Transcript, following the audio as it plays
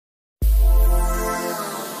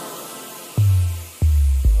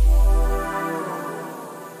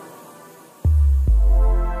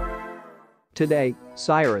Today,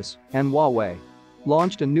 Cyrus and Huawei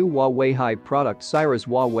launched a new Huawei HI product, Cyrus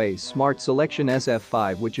Huawei Smart Selection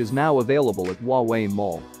SF5, which is now available at Huawei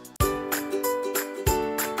Mall.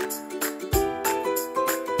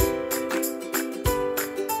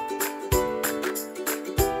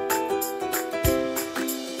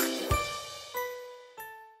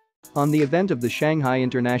 On the event of the Shanghai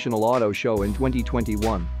International Auto Show in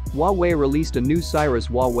 2021, Huawei released a new Cyrus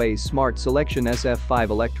Huawei Smart Selection SF5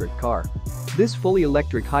 electric car. This fully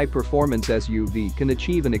electric high-performance SUV can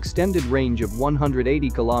achieve an extended range of 180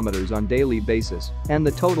 km on daily basis, and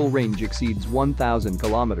the total range exceeds 1,000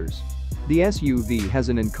 km. The SUV has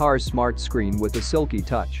an in-car smart screen with a silky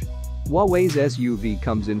touch. Huawei's SUV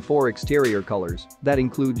comes in 4 exterior colors that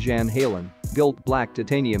include Jan Halen, gilt black,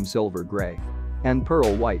 titanium silver gray, and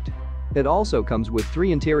pearl white. It also comes with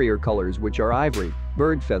 3 interior colors, which are ivory,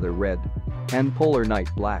 bird feather red, and polar night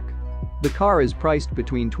black. The car is priced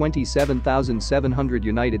between $27,700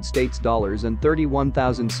 United States dollars and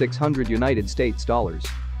 $31,600 United States dollars.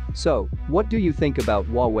 So, what do you think about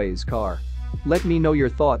Huawei's car? Let me know your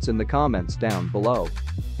thoughts in the comments down below.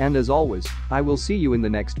 And as always, I will see you in the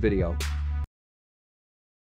next video.